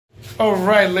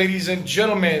Alright, ladies and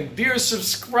gentlemen, dear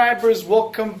subscribers,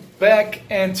 welcome back.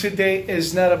 And today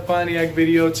is not a Pontiac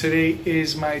video. Today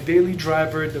is my daily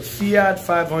driver, the Fiat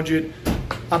 500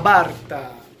 Abarth.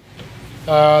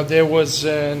 There was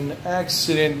an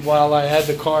accident while I had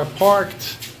the car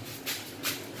parked,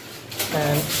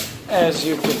 and as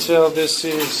you can tell, this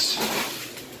is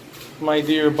my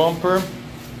dear bumper.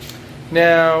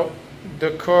 Now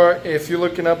the car, if you're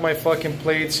looking up my fucking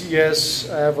plates, yes,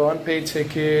 I have an unpaid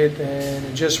ticket and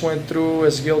it just went through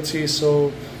as guilty,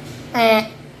 so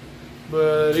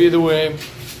but either way,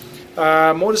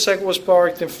 motorcycle was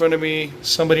parked in front of me.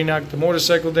 Somebody knocked the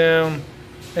motorcycle down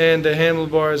and the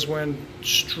handlebars went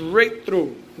straight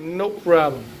through, no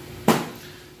problem.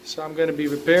 So I'm gonna be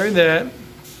repairing that,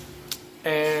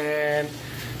 and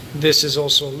this is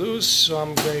also loose, so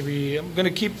I'm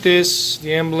gonna keep this,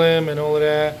 the emblem and all of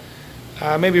that.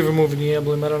 Maybe removing the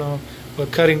emblem, I don't know,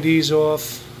 but cutting these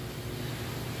off.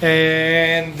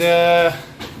 And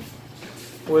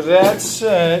with that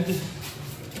said,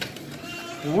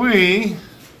 we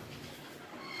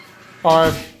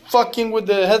are fucking with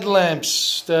the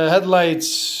headlamps, the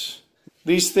headlights.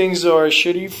 These things are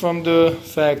shitty from the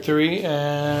factory,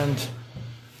 and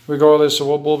regardless of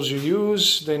what bulbs you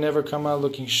use, they never come out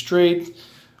looking straight,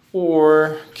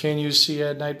 or can you see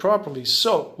at night properly.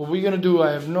 So what we're gonna do,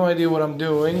 I have no idea what I'm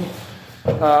doing.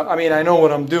 I mean, I know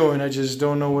what I'm doing, I just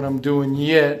don't know what I'm doing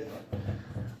yet.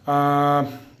 What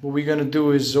we're gonna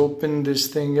do is open this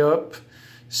thing up,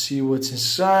 see what's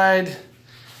inside,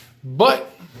 but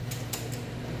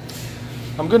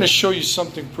I'm gonna show you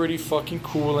something pretty fucking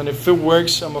cool, and if it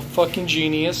works, I'm a fucking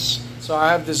genius. So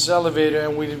I have this elevator,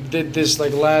 and we did this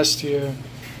like last year,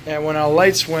 and when our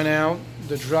lights went out,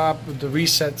 the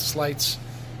reset lights,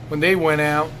 when they went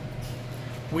out,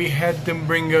 we had them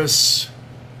bring us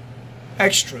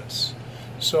extras.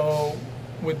 So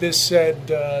with this said,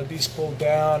 these pulled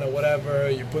down or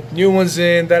whatever, you put new ones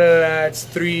in, it's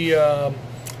 3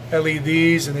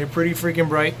 LEDs, and they're pretty freaking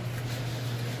bright.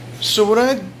 So what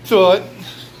I thought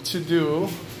to do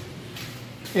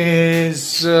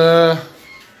is I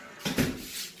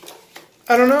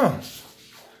don't know,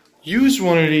 use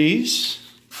one of these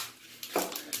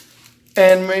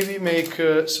and maybe make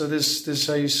so this is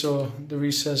how you saw the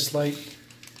recessed light,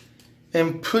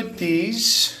 and put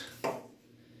these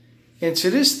into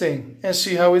this thing and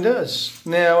see how it does.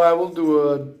 Now I will do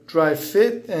a dry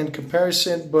fit and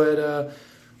comparison, but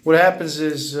what happens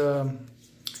is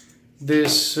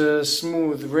this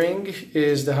smooth ring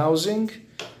is the housing,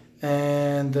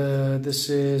 and this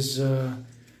is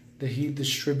the heat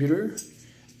distributor,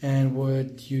 and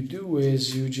what you do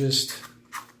is you just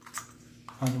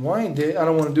unwind it. I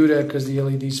don't want to do that because the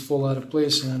LEDs fall out of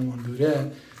place, and I don't want to do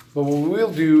that. But what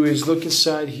we'll do is look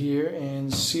inside here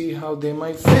and see how they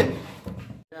might fit.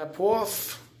 Cap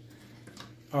off.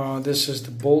 This is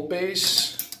the bulb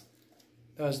base.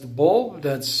 That's the bulb.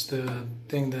 That's the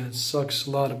thing that sucks a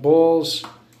lot of balls,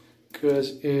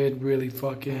 because it really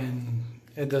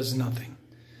it does nothing.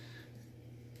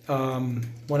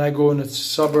 When I go in the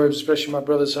suburbs, especially my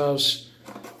brother's house,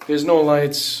 there's no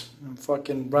lights. I'm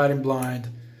fucking riding blind.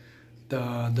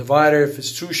 The divider, if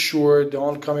it's too short, the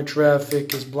oncoming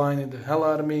traffic is blinding the hell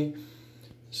out of me.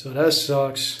 So that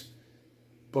sucks.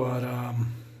 But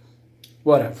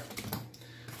whatever.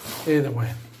 Either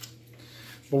way.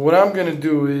 But what I'm gonna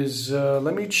do is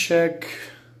let me check.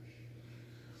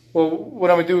 Well,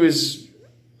 what I'm gonna do is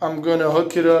I'm gonna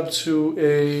hook it up to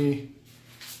a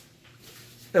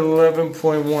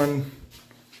 11.1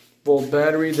 volt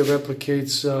battery that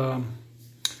replicates.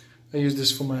 I use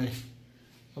this for my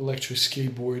electric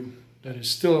skateboard that is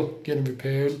still getting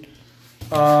repaired.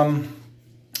 I'm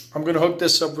gonna hook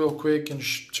this up real quick and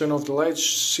turn off the lights,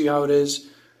 see how it is,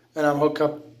 and I'll hook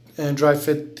up and dry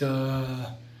fit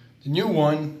the new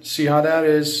one, see how that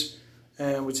is,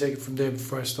 and we'll take it from there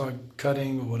before I start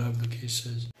cutting or whatever the case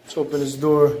is. Let's open this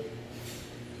door,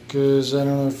 because I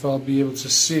don't know if I'll be able to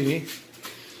see,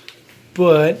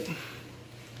 but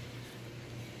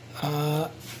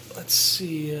let's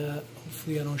see,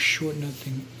 hopefully I don't short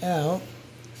nothing out.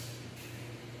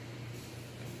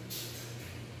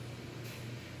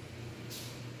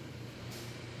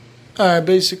 Alright,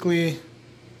 basically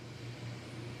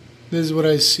this is what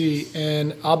I see,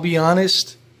 and I'll be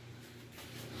honest,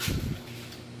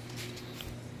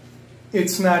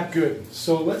 it's not good.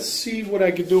 So let's see what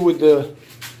I can do with the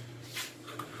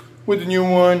new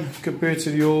one compared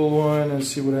to the old one and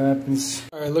see what happens.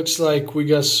 Alright, looks like we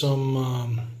got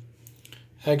some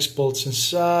hex bolts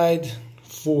inside,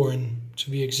 4 to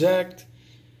be exact,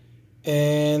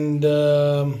 and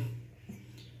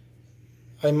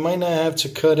I might not have to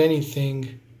cut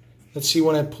anything let's see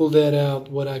when I pull that out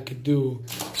what I could do.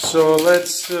 So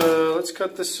let's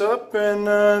cut this up and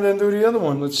then do the other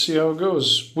one. Let's see how it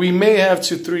goes. We may have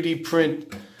to 3D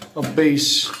print a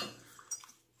base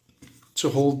to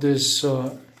hold this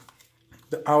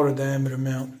the outer diameter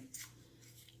mount.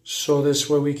 So this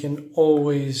way we can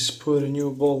always put a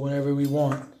new bolt whenever we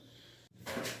want.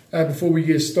 Alright, before we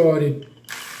get started,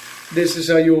 this is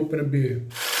how you open a beer.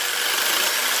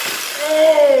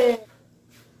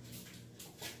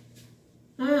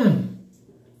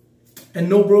 And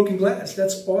no broken glass.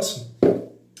 That's awesome.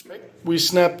 We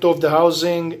snapped off the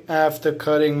housing after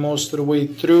cutting most of the way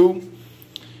through.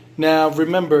 Now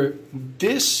remember,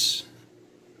 this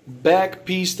back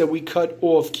piece that we cut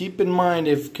off, keep in mind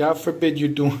if God forbid you're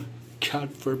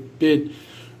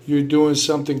doing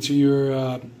something to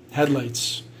your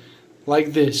headlights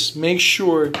like this, make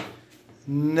sure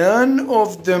none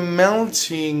of the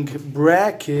mounting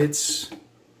brackets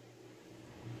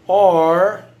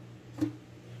are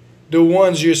the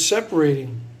ones you're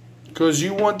separating, because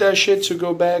you want that shit to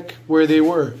go back where they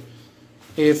were.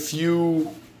 If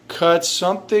you cut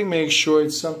something, make sure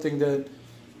it's something that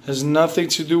has nothing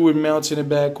to do with mounting it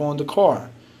back on the car.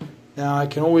 Now I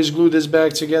can always glue this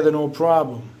back together, no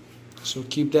problem, so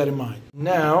keep that in mind.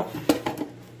 Now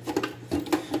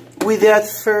without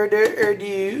further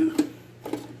ado,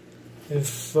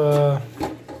 God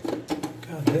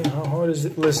damn, how hard is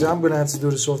it? Listen, I'm gonna have to do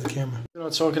this off the camera. You know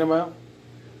what I'm talking about?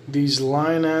 These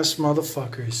lying ass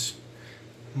motherfuckers.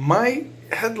 My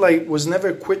headlight was never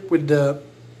equipped with the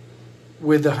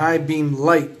high beam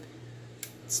light.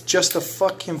 It's just a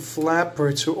fucking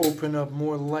flapper to open up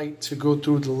more light to go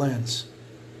through the lens.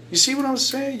 You see what I'm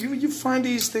saying? You find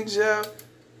these things out.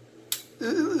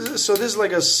 So this is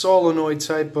like a solenoid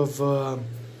type of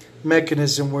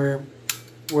mechanism where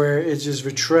it just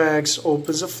retracts,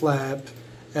 opens a flap,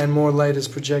 and more light is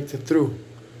projected through.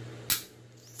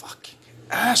 Fucking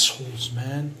assholes,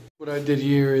 man. What I did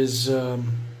here is, so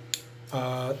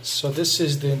this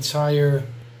is the entire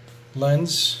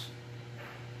lens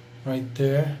right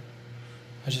there.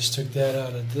 I just took that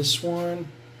out of this one.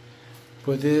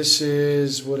 But this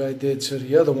is what I did to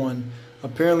the other one.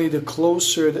 Apparently the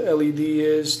closer the LED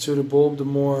is to the bulb, the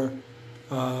more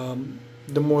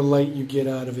light you get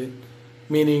out of it.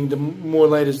 Meaning the more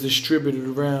light is distributed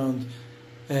around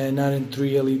and not in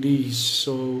 3 LEDs.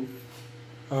 So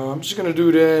I'm just going to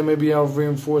do that. Maybe I'll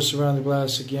reinforce around the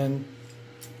glass again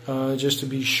just to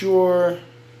be sure.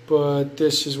 But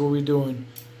this is what we're doing.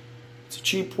 It's a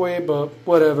cheap way, but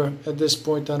whatever. At this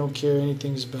point, I don't care.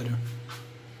 Anything's better.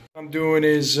 What I'm doing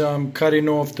is cutting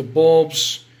off the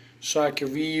bulbs so I can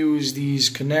reuse these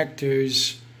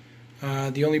connectors.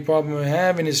 The only problem I'm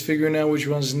having is figuring out which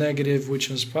one's negative, which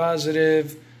one's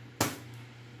positive.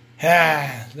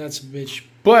 That's a bitch.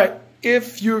 But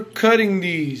if you're cutting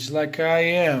these like I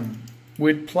am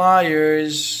with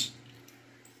pliers,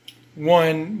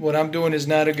 one, what I'm doing is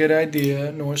not a good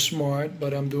idea nor smart,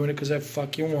 but I'm doing it because I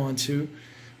fucking want to. When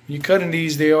you're cutting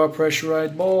these, they are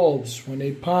pressurized bulbs. When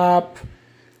they pop,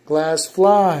 glass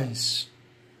flies.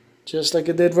 Just like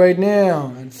it did right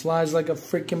now. It flies like a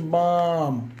freaking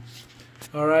bomb.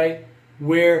 Alright?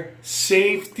 Wear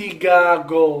safety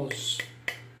goggles.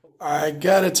 I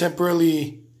got it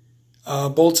temporarily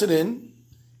bolted in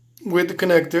with the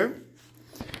connector.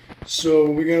 So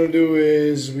what we're going to do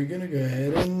is we're going to go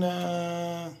ahead and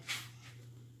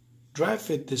dry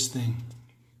fit this thing.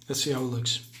 Let's see how it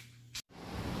looks.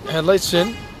 Headlights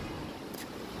in.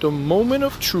 The moment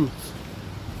of truth.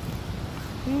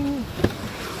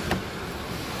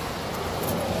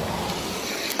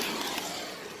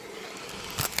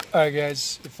 Alright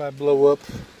guys, if I blow up,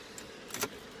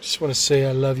 just want to say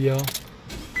I love y'all.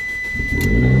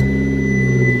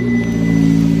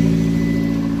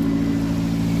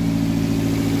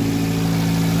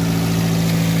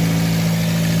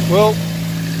 Well,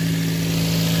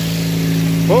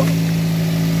 oh,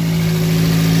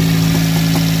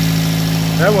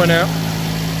 that went out.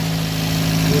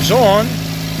 It was on,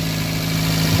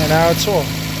 and now it's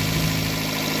off.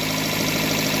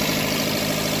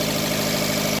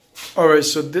 Alright,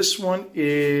 so this one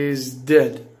is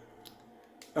dead.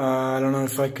 I don't know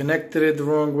if I connected it the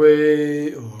wrong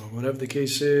way or whatever the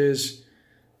case is,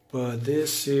 but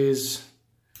this is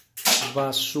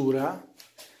basura.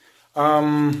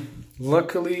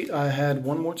 Luckily I had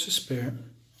one more to spare.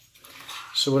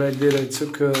 So what I did, I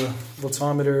took a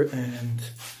voltmeter and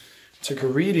took a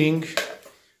reading,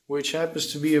 which happens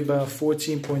to be about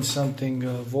 14 point something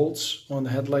volts on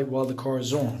the headlight while the car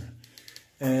is on,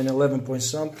 and 11 point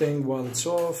something while it's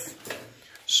off.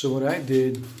 So what I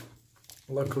did,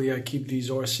 luckily I keep these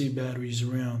RC batteries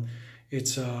around.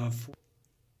 It's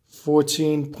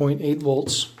 14.8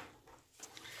 volts.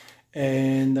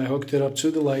 And I hooked it up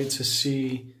to the light to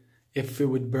see if it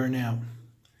would burn out.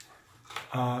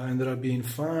 Ended up being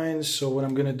fine. So what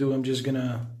I'm gonna do, I'm just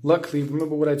gonna, luckily,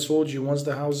 remember what I told you, once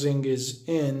the housing is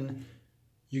in,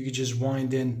 you could just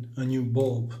wind in a new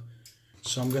bulb.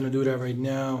 So I'm gonna do that right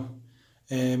now,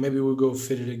 and maybe we'll go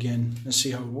fit it again and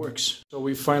see how it works. So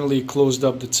we finally closed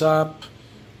up the top.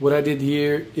 What I did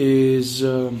here is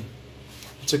I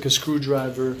took a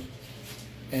screwdriver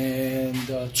and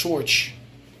a torch.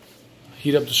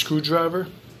 Heat up the screwdriver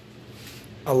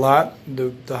a lot,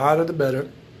 the hotter the better.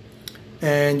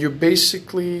 And you're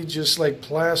basically just like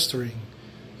plastering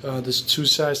these two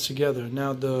sides together.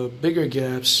 Now the bigger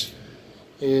gaps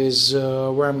is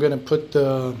where I'm gonna put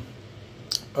the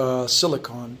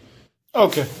silicone.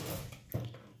 Okay,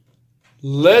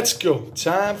 let's go.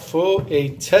 Time for a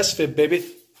test fit, baby.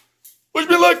 Wish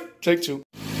me luck. Take two.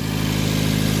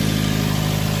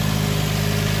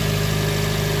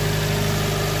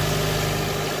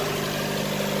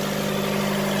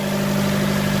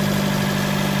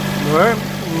 Alright.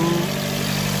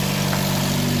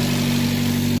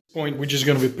 Point, we're just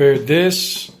gonna repair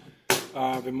this,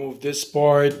 remove this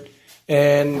part,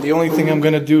 and the only thing I'm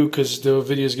gonna do, because the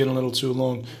video is getting a little too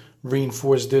long,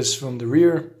 reinforce this from the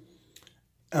rear,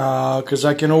 because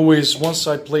I can always, once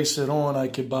I place it on, I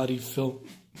can body fill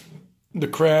the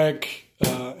crack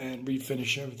and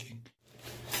refinish everything.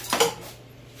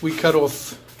 We cut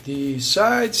off the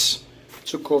sides,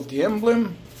 took off the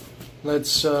emblem.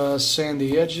 Let's sand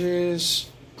the edges,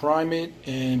 prime it,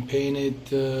 and paint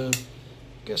it, I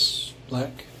guess,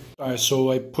 black. Alright, so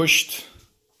I pushed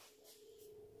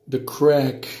the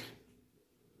crack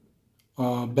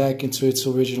back into its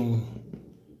original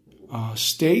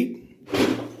state.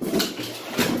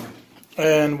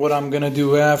 And what I'm going to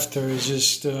do after is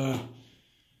just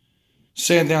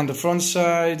sand down the front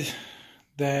side,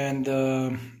 then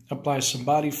apply some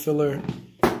body filler,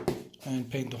 and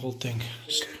paint the whole thing.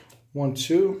 1,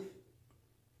 2.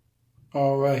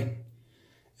 All right.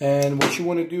 And what you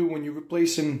want to do when you're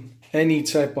replacing any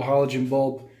type of halogen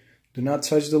bulb, do not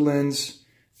touch the lens.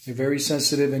 They're very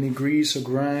sensitive. Any grease or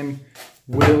grime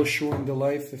will shorten the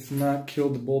life, if not kill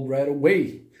the bulb right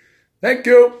away. Thank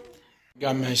you.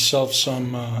 Got myself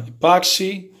some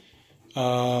epoxy,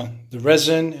 the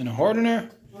resin and a hardener,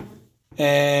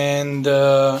 and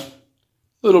a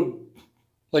little,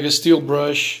 like a steel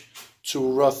brush,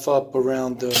 to rough up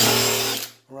around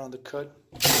the cut.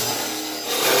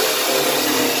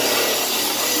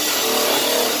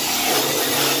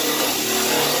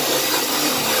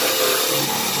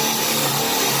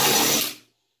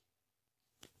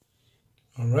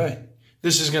 All right,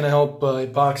 this is going to help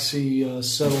epoxy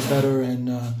settle better and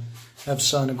have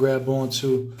something to grab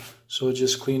onto. So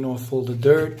just clean off all the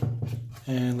dirt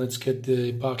and let's get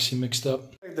the epoxy mixed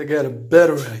up. I got a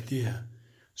better idea.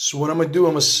 So what I'm going to do,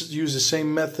 I'm going to use the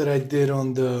same method I did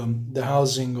on the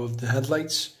housing of the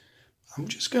headlights. I'm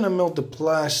just going to melt the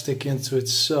plastic into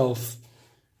itself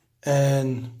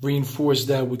and reinforce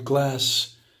that with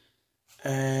glass.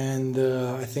 And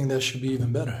I think that should be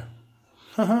even better.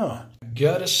 Haha,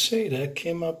 gotta say, that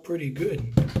came out pretty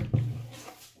good.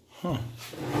 Huh.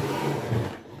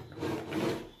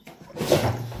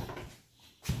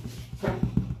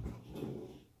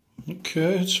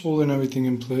 Okay, it's holding everything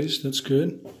in place. That's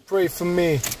good. Pray for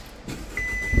me.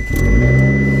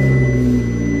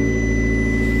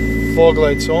 Fog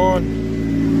lights on.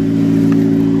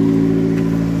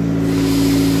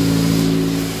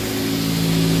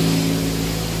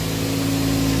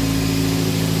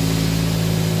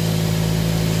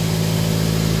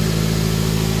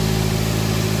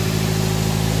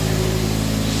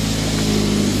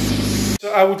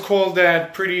 So I would call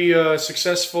that pretty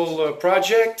successful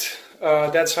project.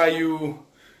 That's how you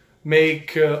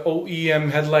make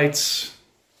OEM headlights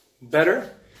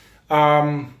better.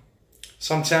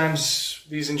 Sometimes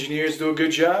these engineers do a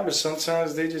good job, but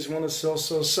sometimes they just want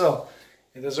to sell.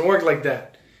 It doesn't work like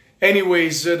that.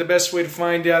 Anyways, the best way to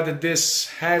find out that this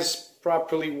has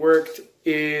properly worked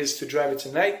is to drive it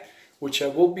tonight, which I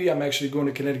will be. I'm actually going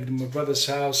to Connecticut to my brother's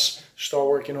house, start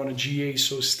working on a GA,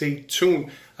 so stay tuned.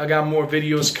 I got more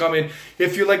videos coming.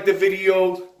 If you like the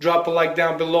video, drop a like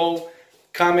down below.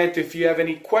 Comment if you have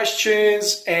any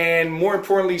questions, and more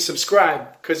importantly,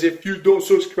 subscribe, because if you don't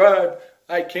subscribe,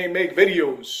 I can't make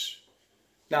videos.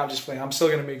 Nah, I'm just playing. I'm still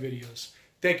going to make videos.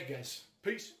 Thank you, guys.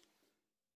 Peace.